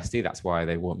diversity, that's why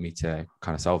they want me to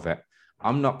kind of solve it.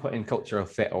 I'm not putting cultural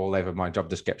fit all over my job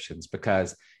descriptions,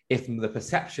 because if the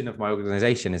perception of my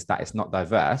organization is that it's not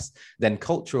diverse, then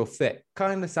cultural fit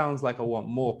kind of sounds like I want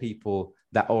more people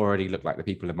that already look like the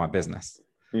people in my business.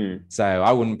 So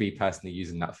I wouldn't be personally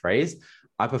using that phrase.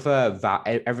 I prefer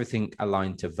everything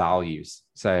aligned to values.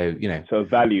 So, so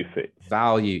value fit.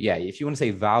 Value. Yeah. If you want to say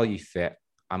value fit,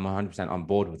 I'm 100% on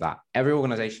board with that. Every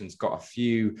organization's got a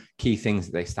few key things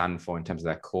that they stand for in terms of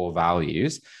their core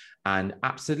values. And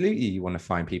absolutely, you want to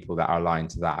find people that are aligned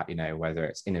to that, whether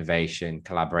it's innovation,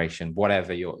 collaboration,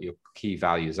 whatever your key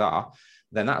values are,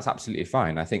 then that's absolutely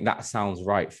fine. I think that sounds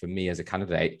right for me as a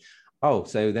candidate. Oh,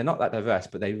 so they're not that diverse,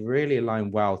 but they really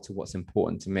align well to what's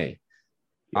important to me.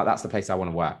 That's the place I want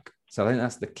to work. So I think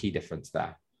that's the key difference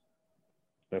there.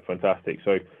 Fantastic.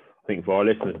 So I think for our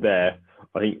listeners there,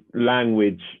 I think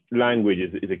language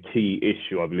is a key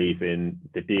issue, I believe, in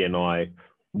the D&I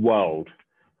world.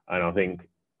 And I think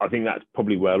that's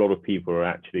probably where a lot of people are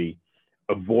actually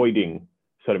avoiding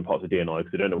certain parts of D&I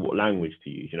because they don't know what language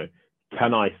to use.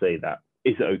 Can I say that?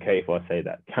 Is it okay if I say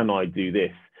that? Can I do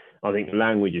this? I think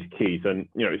language is key. So,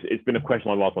 it's been a question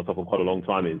I've asked myself for quite a long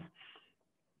time, is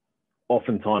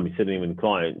oftentimes sitting with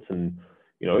clients and,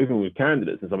 even with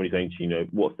candidates, and somebody saying to you,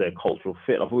 what's their cultural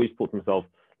fit? I've always thought to myself,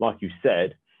 like you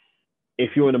said,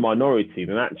 if you're in a minority,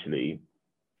 then actually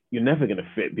you're never going to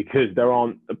fit because there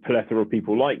aren't a plethora of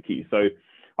people like you. So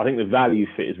I think the value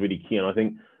fit is really key. And I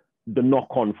think the knock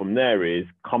on from there is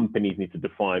companies need to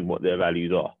define what their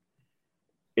values are.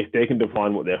 If they can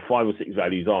define what their 5 or 6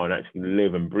 values are and actually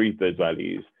live and breathe those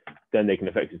values, then they can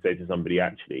effectively say to somebody,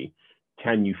 actually,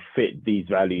 can you fit these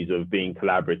values of being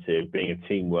collaborative, being a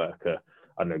team worker,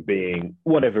 I don't know, being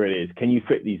whatever it is, can you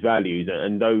fit these values?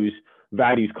 And those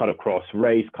values cut across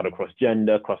race, cut across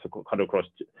gender, cut across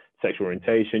sexual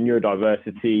orientation,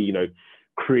 neurodiversity,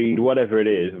 creed, whatever it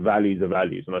is, values are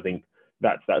values. And I think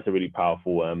that's a really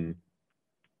powerful way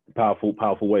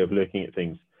of looking at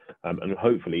things. And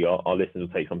hopefully our listeners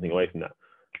will take something away from that.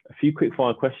 A few quick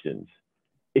fire questions.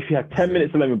 If you had 10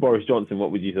 minutes alone with Boris Johnson,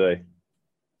 what would you say?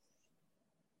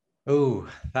 Oh,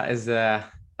 that's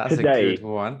That's today, a good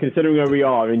one. considering where we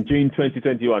are in June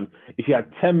 2021, if you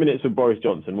had 10 minutes with Boris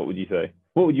Johnson, what would you say?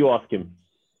 What would you ask him?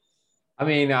 I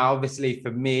mean, obviously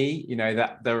for me,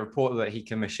 that the report that he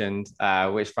commissioned,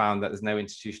 which found that there's no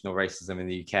institutional racism in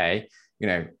the UK,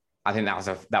 I think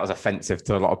that was offensive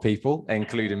to a lot of people,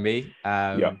 including me.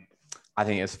 Yeah. I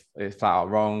think it's flat out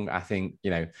wrong. I think,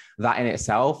 that in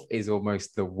itself is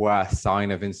almost the worst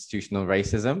sign of institutional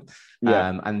racism.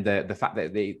 Yeah. And the fact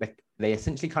that they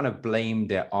essentially kind of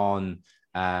blamed it on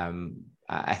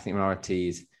ethnic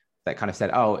minorities, that kind of said,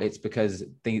 oh, it's because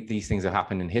these things have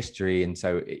happened in history, and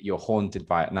so you're haunted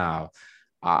by it now.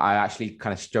 I actually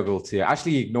kind of struggled to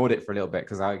actually ignored it for a little bit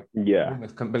because I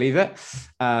almost couldn't believe it.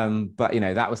 But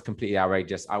that was completely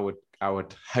outrageous. I would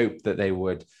hope that they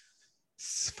would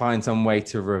find some way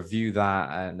to review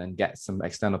that and get some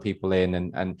external people in,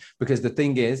 and because the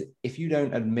thing is, if you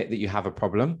don't admit that you have a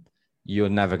problem, you're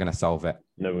never going to solve it.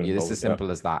 It's as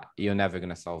simple as that. You're never going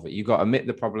to solve it. You got to admit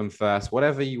the problem first.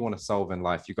 Whatever you want to solve in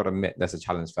life, you got to admit there's a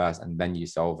challenge first, and then you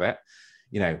solve it.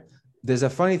 There's a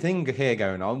funny thing here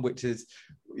going on, which is,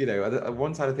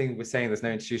 one side of things we're saying there's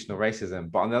no institutional racism,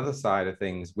 but on the other side of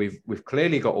things, we've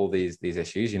clearly got all these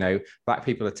issues. Black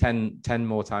people are 10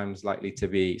 more times likely to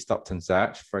be stopped and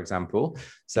searched, for example.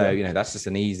 So, that's just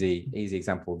an easy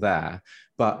example there.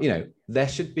 But, there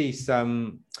should be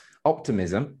some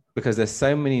optimism, because there's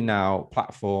so many now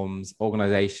platforms,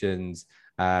 organizations.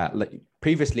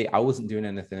 Previously, I wasn't doing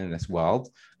anything in this world.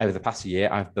 Over the past year,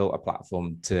 I've built a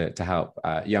platform to help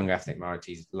young ethnic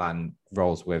minorities land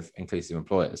roles with inclusive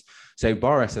employers. So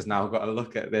Boris has now got to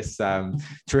look at this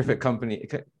terrific country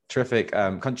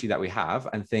that we have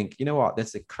and think, you know what,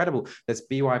 there's incredible. There's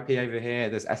BYP over here.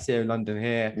 There's SEO London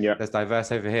here. Yeah. There's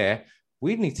Diverse over here.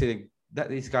 We need to let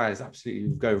these guys absolutely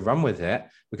go run with it,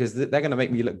 because they're going to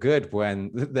make me look good when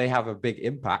they have a big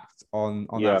impact on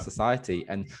our society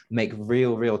and make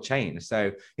real change.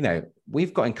 So,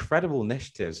 we've got incredible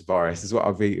initiatives, Boris, is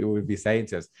what we would be saying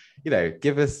to us.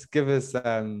 Give us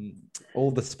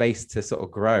all the space to sort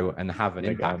of grow and have an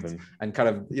impact and kind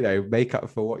of, make up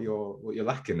for what you're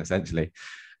lacking, essentially.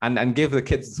 And give the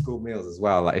kids the school meals as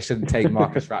well. Like, it shouldn't take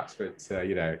Marcus Rashford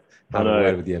to, have a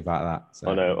word with you about that. So.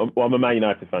 I know. Well, I'm a Man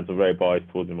United fan, so I'm very biased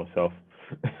towards him myself.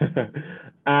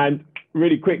 And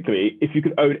really quickly, if you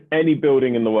could own any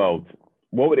building in the world,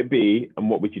 what would it be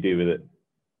and what would you do with it?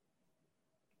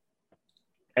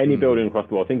 Any building across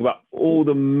the world. Think about all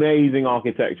the amazing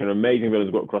architecture and amazing buildings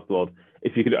we've got across the world.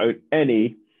 If you could own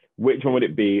any, which one would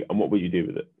it be and what would you do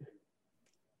with it?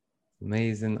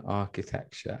 Amazing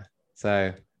architecture.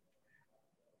 So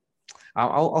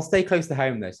I'll stay close to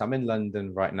home though. So I'm in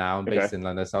London right now. I'm based in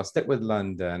London, so I'll stick with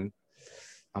London.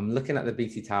 I'm looking at the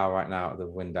BT Tower right now at the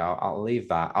window. I'll leave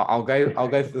that. I'll go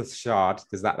for the Shard,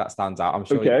 because that stands out. I'm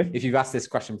sure if you've asked this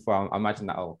question before, I imagine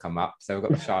that will come up. So we've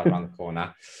got the Shard around the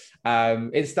corner.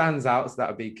 It stands out, so that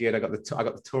would be good. I got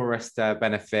the tourist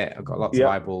benefit. I've got lots of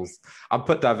eyeballs. I'll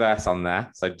put Diverse on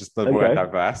there, so just the word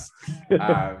diverse,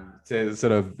 to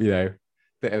sort of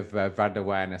bit of brand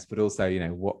awareness, but also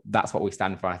that's what we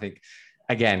stand for. I think,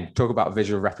 again, talk about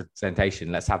visual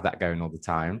representation. Let's have that going all the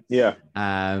time.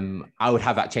 I would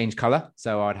have that change color,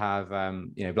 so I'd have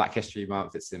Black History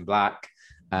Month, it's in black.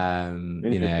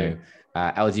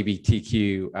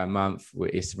 LGBTQ month,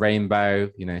 it's rainbow.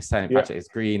 St. Patrick is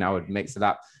green. I would mix it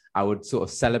up. I would sort of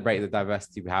celebrate the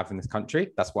diversity we have in this country.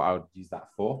 That's what I would use that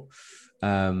for.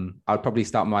 I'd probably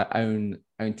start my own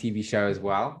TV show as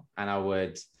well, and I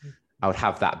would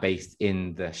have that based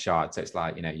in the Shard. So it's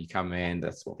like, you come in,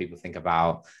 that's what people think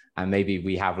about. And maybe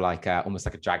we have like almost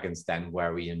like a Dragon's Den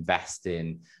where we invest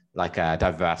in like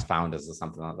diverse founders or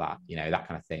something like that, that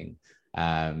kind of thing.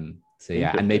 So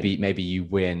yeah, and maybe you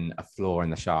win a floor in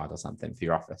the Shard or something for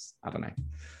your office. I don't know.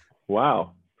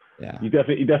 Wow. Yeah. You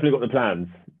definitely got the plans.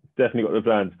 Definitely got the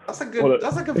plans. That's a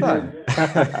good plan.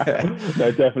 No,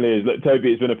 it definitely is. Look,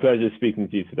 Toby, it's been a pleasure speaking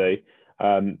to you today.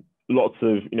 Lots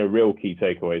of real key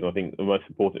takeaways. I think the most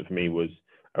important for me was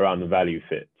around the value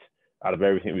fit. Out of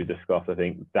everything we've discussed, I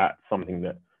think that's something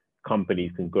that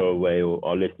companies can go away, or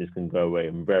our listeners can go away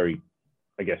and very,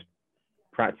 I guess,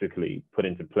 practically put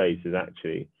into place, is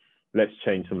actually, let's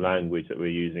change some language that we're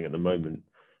using at the moment.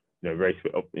 Very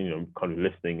kind of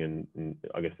listening and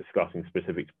I guess discussing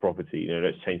specific to property.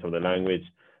 Let's change some of the language.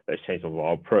 Let's change some of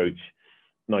our approach.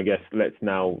 And I guess let's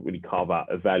now really carve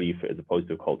out a value fit as opposed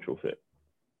to a cultural fit.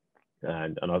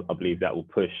 And I believe that will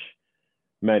push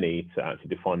many to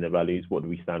actually define their values. What do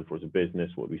we stand for as a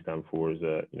business? What do we stand for as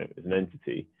as an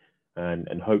entity?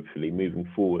 And hopefully moving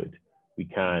forward, we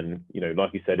can,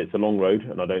 like you said, it's a long road,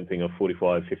 and I don't think a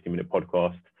 45, 50-minute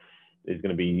podcast is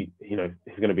going to be,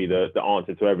 the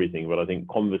answer to everything. But I think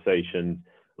conversations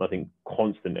I think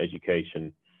constant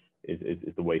education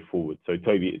is the way forward. So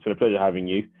Tobi, it's been a pleasure having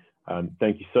you.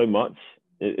 Thank you so much.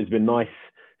 It's been nice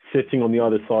sitting on the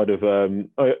other side of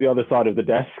the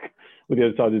desk, with the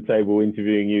other side of the table,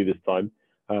 interviewing you this time.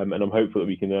 And I'm hopeful that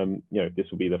we can, this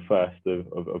will be the first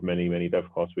of many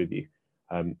DevCasts with you.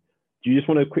 Do you just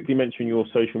want to quickly mention your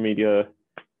social media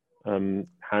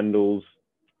handles?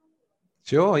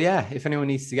 Sure, yeah. If anyone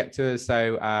needs to get to us,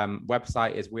 so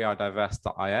website is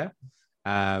wearediverse.io.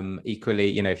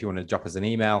 Equally, if you want to drop us an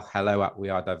email,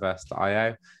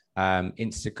 hello@wearediverse.io.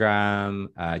 Instagram,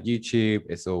 YouTube,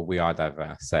 it's all We Are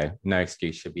Diverse. So no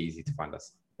excuse, should be easy to find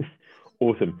us.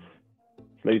 Awesome.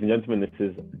 Ladies and gentlemen, this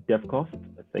is DevCast.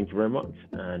 Thank you very much,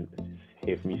 and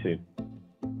hear from you soon.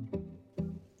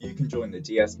 You can join the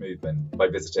DS movement by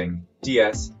visiting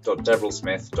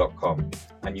ds.deverellsmith.com,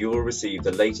 and you will receive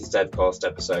the latest DevCast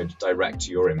episode direct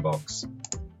to your inbox.